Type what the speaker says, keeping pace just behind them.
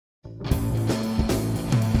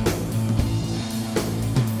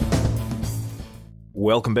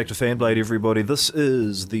Welcome back to Fanblade, everybody. This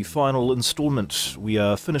is the final installment. We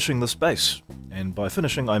are finishing this base, and by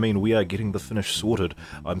finishing I mean we are getting the finish sorted.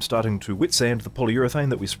 I'm starting to wet sand the polyurethane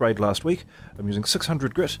that we sprayed last week. I'm using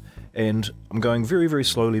 600 grit, and I'm going very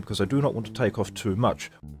slowly because I do not want to take off too much.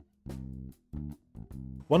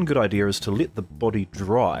 One good idea is to let the body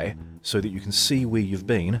dry so that you can see where you've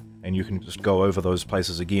been, and you can just go over those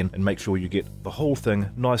places again and make sure you get the whole thing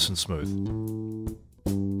nice and smooth.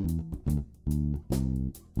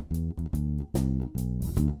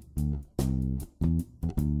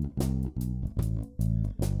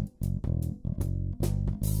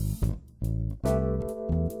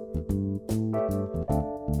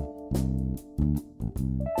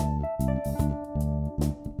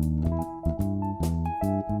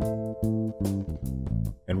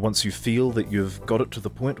 And once you feel that you've got it to the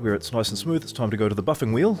point where it's nice and smooth, it's time to go to the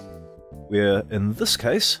buffing wheel, where in this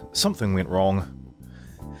case something went wrong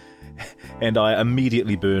and I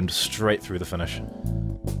immediately burned straight through the finish.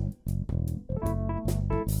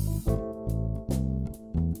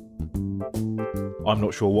 I'm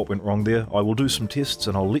not sure what went wrong there. I will do some tests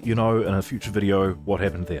and I'll let you know in a future video what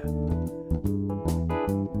happened there.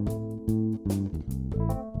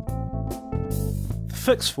 The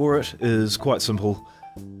fix for it is quite simple.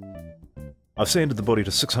 I've sanded the body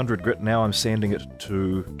to 600 grit, now I'm sanding it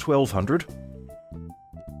to 1200,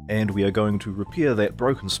 and we are going to repair that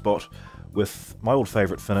broken spot with my old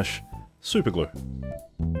favourite finish, super glue.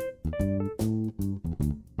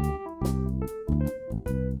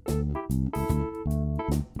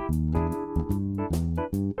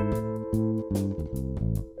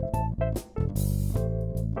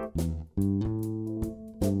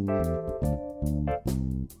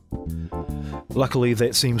 Luckily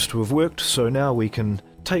that seems to have worked, so now we can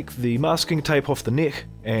take the masking tape off the neck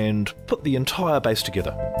and put the entire base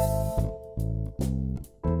together.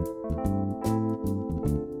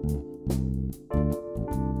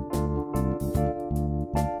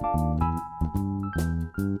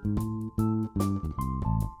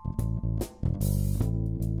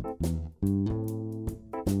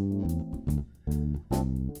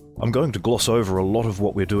 I'm going to gloss over a lot of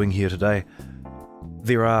what we're doing here today.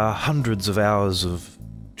 There are hundreds of hours of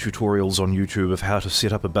tutorials on YouTube of how to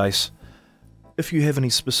set up a base. If you have any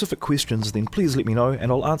specific questions, then please let me know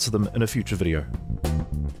and I'll answer them in a future video.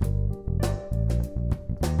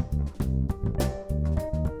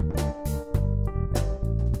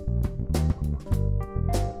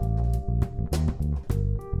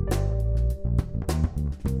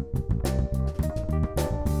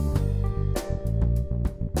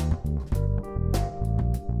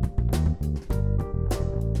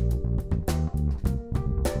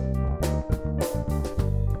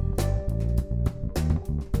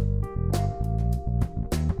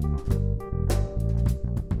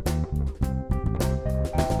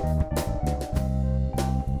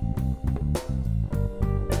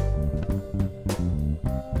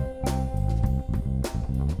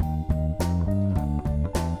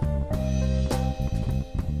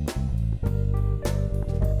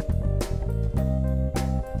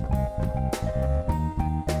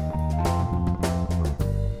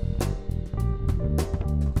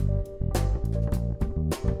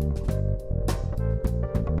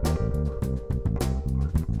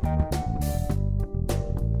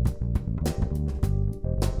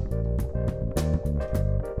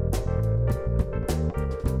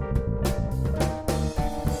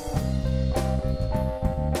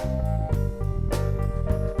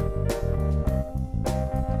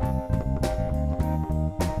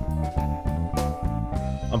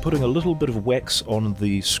 I'm putting a little bit of wax on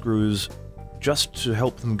the screws just to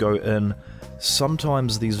help them go in.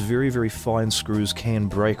 Sometimes these very fine screws can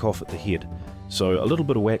break off at the head, so a little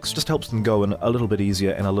bit of wax just helps them go in a little bit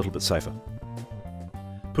easier and a little bit safer.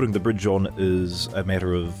 Putting the bridge on is a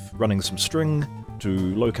matter of running some string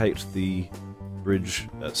to locate the bridge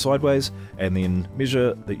sideways, and then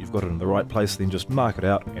measure that you've got it in the right place, then just mark it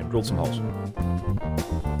out and drill some holes.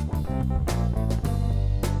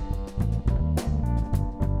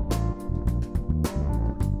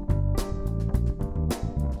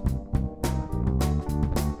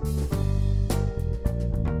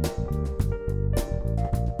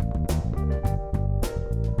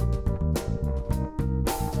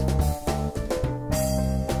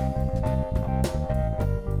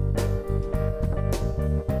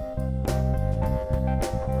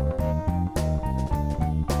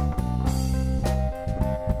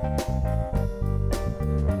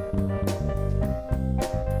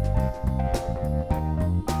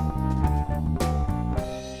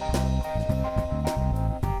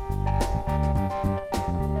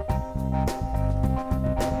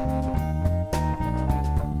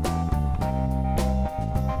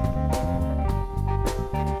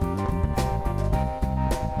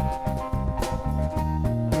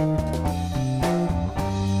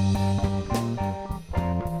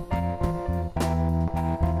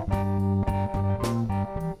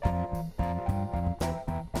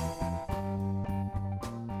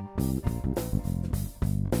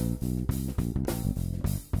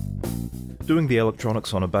 Doing the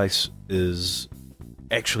electronics on a bass is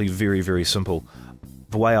actually very, very simple.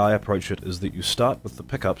 The way I approach it is that you start with the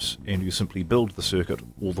pickups and you simply build the circuit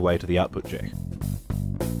all the way to the output jack.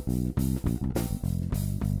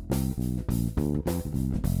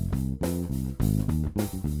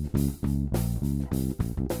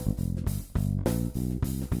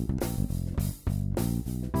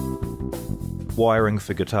 Wiring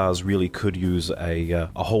for guitars really could use a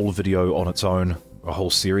whole video on its own, a whole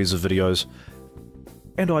series of videos,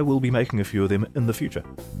 and I will be making a few of them in the future.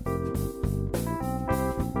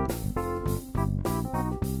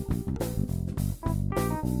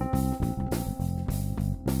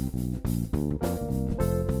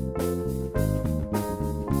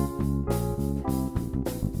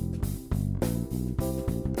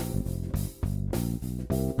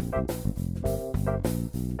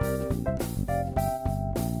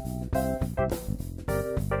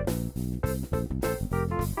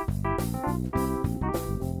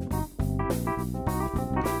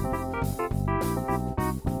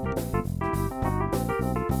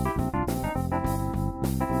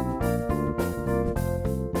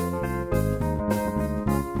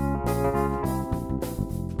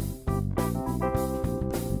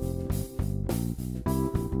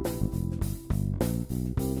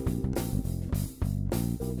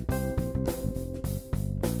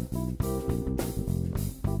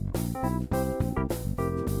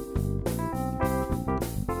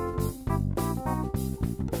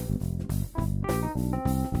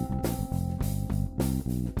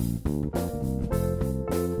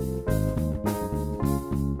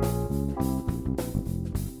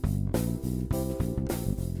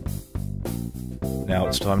 Now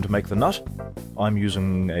it's time to make the nut. I'm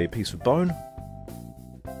using a piece of bone.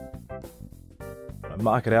 I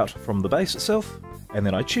mark it out from the base itself, and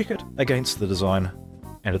then I check it against the design,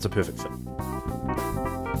 and it's a perfect fit.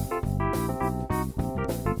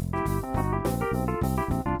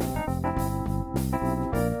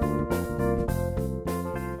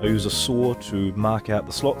 I use a saw to mark out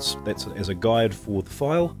the slots. That's as a guide for the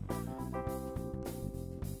file.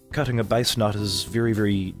 Cutting a bass nut is very,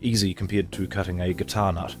 very easy compared to cutting a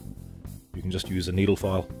guitar nut. You can just use a needle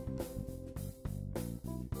file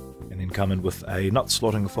and then come in with a nut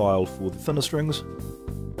slotting file for the thinner strings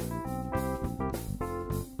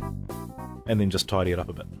and then just tidy it up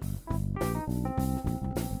a bit.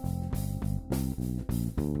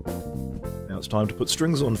 Now it's time to put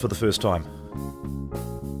strings on for the first time.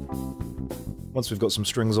 Once we've got some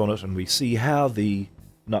strings on it and we see how the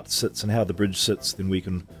nut sits and how the bridge sits, then we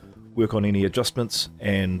can work on any adjustments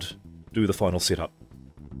and do the final setup.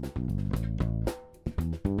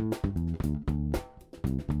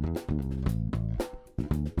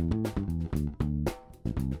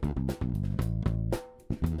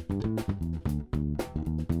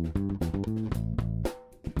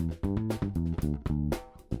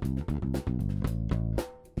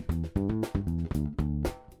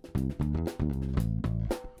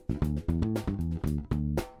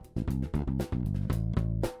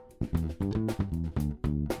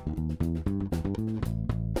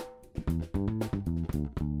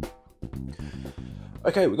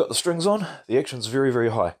 Okay, we've got the strings on. The action's very, very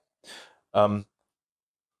high. There's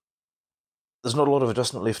not a lot of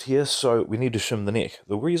adjustment left here, so we need to shim the neck.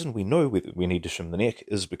 The reason we know we need to shim the neck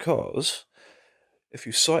is because if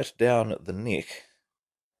you sight down the neck,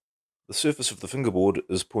 the surface of the fingerboard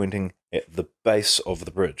is pointing at the base of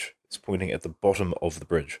the bridge. It's pointing at the bottom of the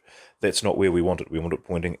bridge. That's not where we want it. We want it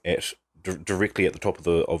pointing at directly at the top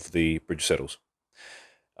of the bridge saddles.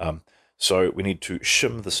 So we need to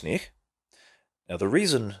shim this neck. Now the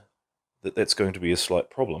reason that that's going to be a slight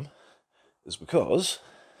problem is because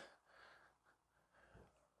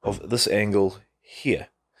of this angle here.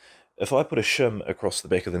 If I put a shim across the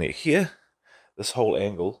back of the neck here, this whole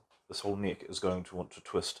angle, this whole neck is going to want to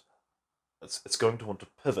twist. It's going to want to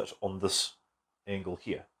pivot on this angle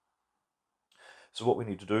here. So what we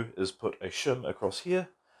need to do is put a shim across here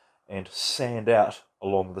and sand out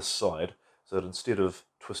along this side so that instead of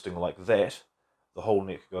twisting like that, the whole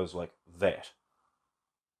neck goes like that.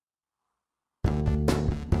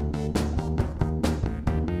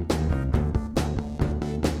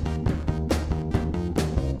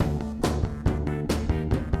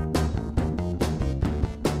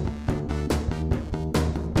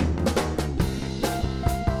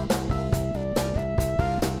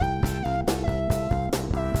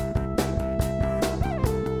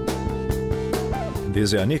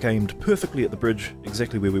 There's our neck aimed perfectly at the bridge,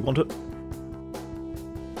 exactly where we want it.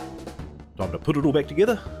 Time to put it all back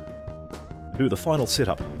together and do the final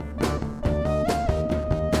setup.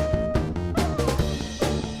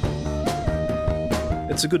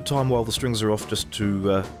 It's a good time while the strings are off just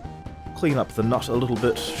to clean up the nut a little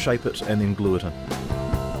bit, shape it, and then glue it in.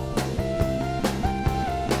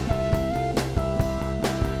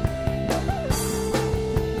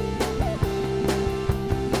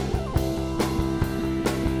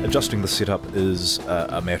 Adjusting the setup is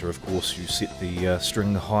a matter of course. You set the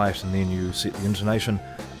string height and then you set the intonation.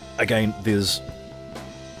 Again, there's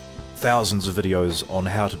thousands of videos on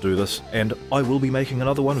how to do this, and I will be making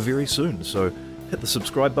another one very soon, so hit the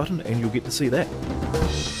subscribe button and you'll get to see that.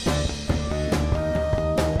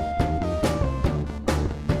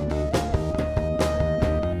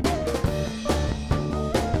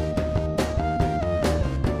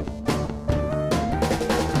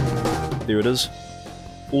 There it is.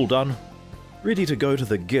 All done, ready to go to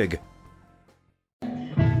the gig.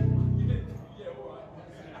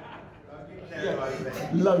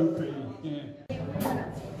 Low B, yeah.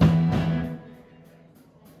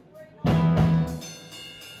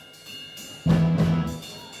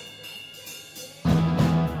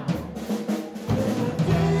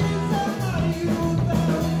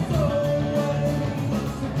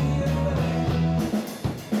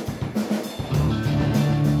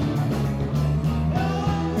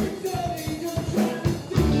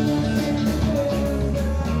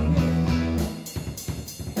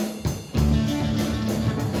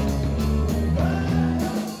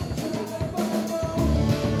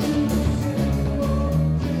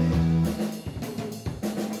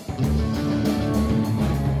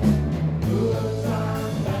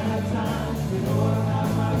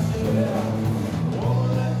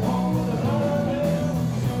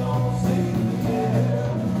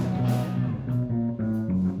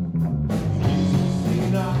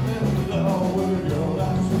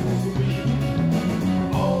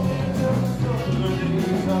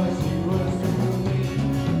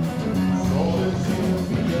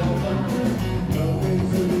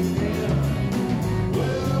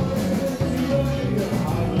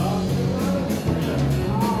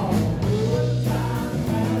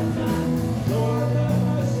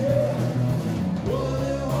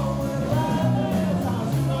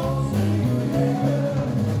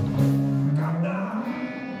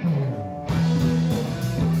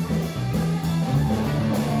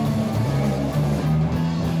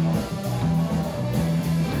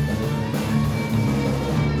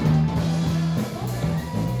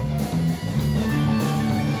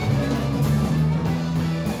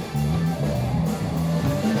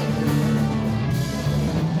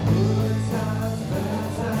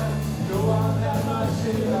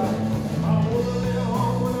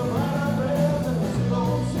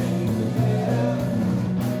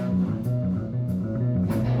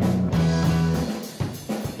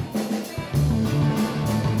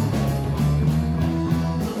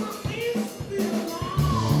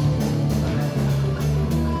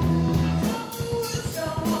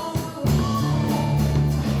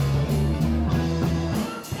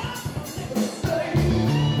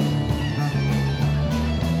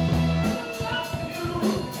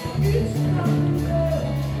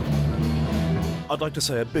 I'd like to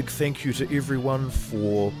say a big thank you to everyone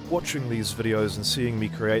for watching these videos and seeing me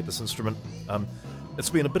create this instrument. It's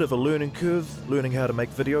been a bit of a learning curve, learning how to make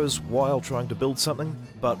videos while trying to build something,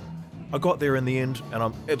 but I got there in the end and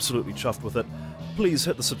I'm absolutely chuffed with it. Please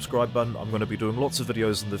hit the subscribe button. I'm going to be doing lots of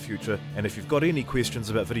videos in the future, and if you've got any questions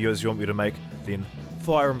about videos you want me to make, then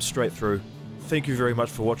fire them straight through. Thank you very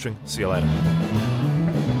much for watching. See you later.